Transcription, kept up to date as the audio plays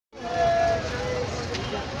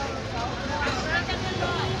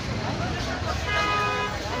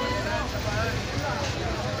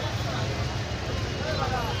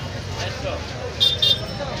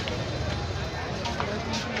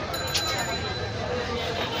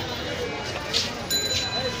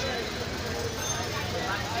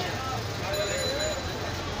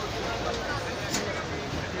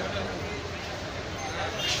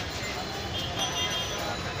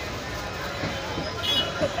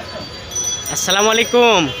আসসালামু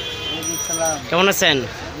আলাইকুম। কেমন আছেন?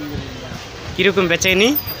 কিরকম বেচাইনি?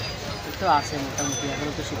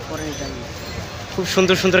 খুব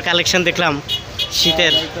সুন্দর সুন্দর কালেকশন দেখলাম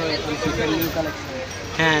শীতের।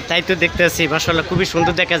 হ্যাঁ, তাই তো দেখতে আছি, মাশাআল্লাহ খুবই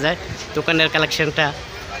সুন্দর দেখা যায় দোকানের কালেকশনটা।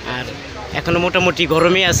 আর এখনো মোটামুটি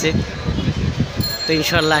গরমই আছে, তো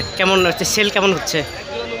ইনশাল্লাহ কেমন হচ্ছে, সেল কেমন হচ্ছে?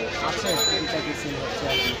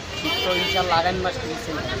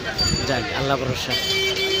 যাক, আল্লাহ ভরসা।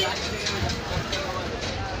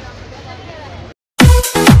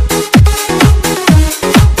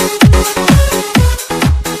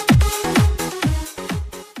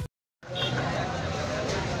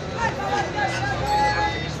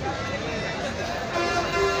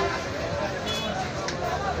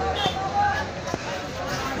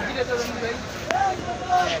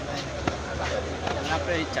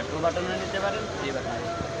 আপনার ইচ্ছা টু বাটনে নিতে পারেন, থ্রি বাটনে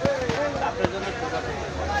আপনার জন্য টু বাটন।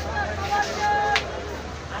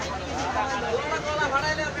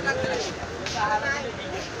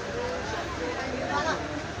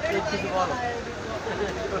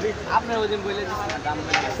 আপনার ওই দিন বলে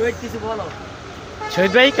দিচ্ছি কিছু বলো।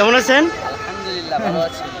 শহীদ ভাই কেমন আছেন? আলহামদুলিল্লাহ ভালো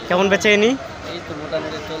আছি। কেমন বেচাইনি? এই তো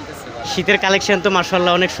মোটামুটি চলতেছে। শীতের কালেকশন তো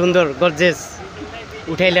মাশাআল্লাহ অনেক সুন্দর, গর্জিয়াস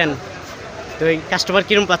উঠাইলেন। তো এই কাস্টমার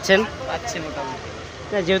কিরকম পাচ্ছেন? পাচ্ছি মোটামুটি,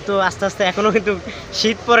 যেহেতু আস্তে আস্তে এখনো কিন্তু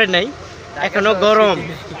শীত পড়ে নাই, এখনো গরম,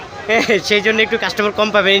 সেই জন্য একটু কাস্টমার কম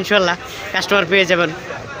পাবেন। ইনশাল্লাহ কাস্টমার পেয়ে যাবেন।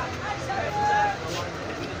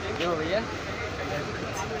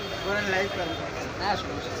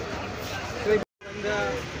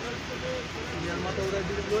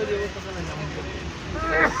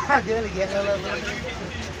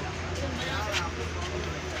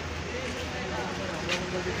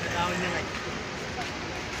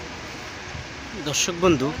 দর্শক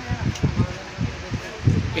বন্ধু,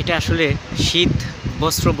 এটা আসলে শীত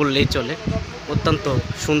বস্ত্র বললেই চলে, অত্যন্ত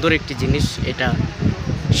সুন্দর একটি জিনিস। এটা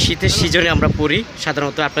শীতের সিজনে আমরা পরি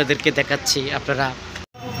সাধারণত, আপনাদেরকে দেখাচ্ছি। আপনারা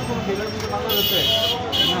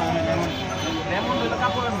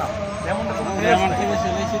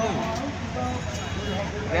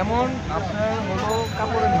আপনার হলো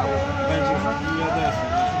কাপড়ের নাম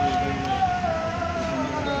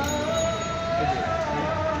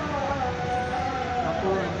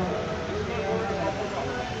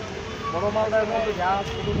বড় মালটার মধ্যে যা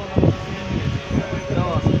শুরু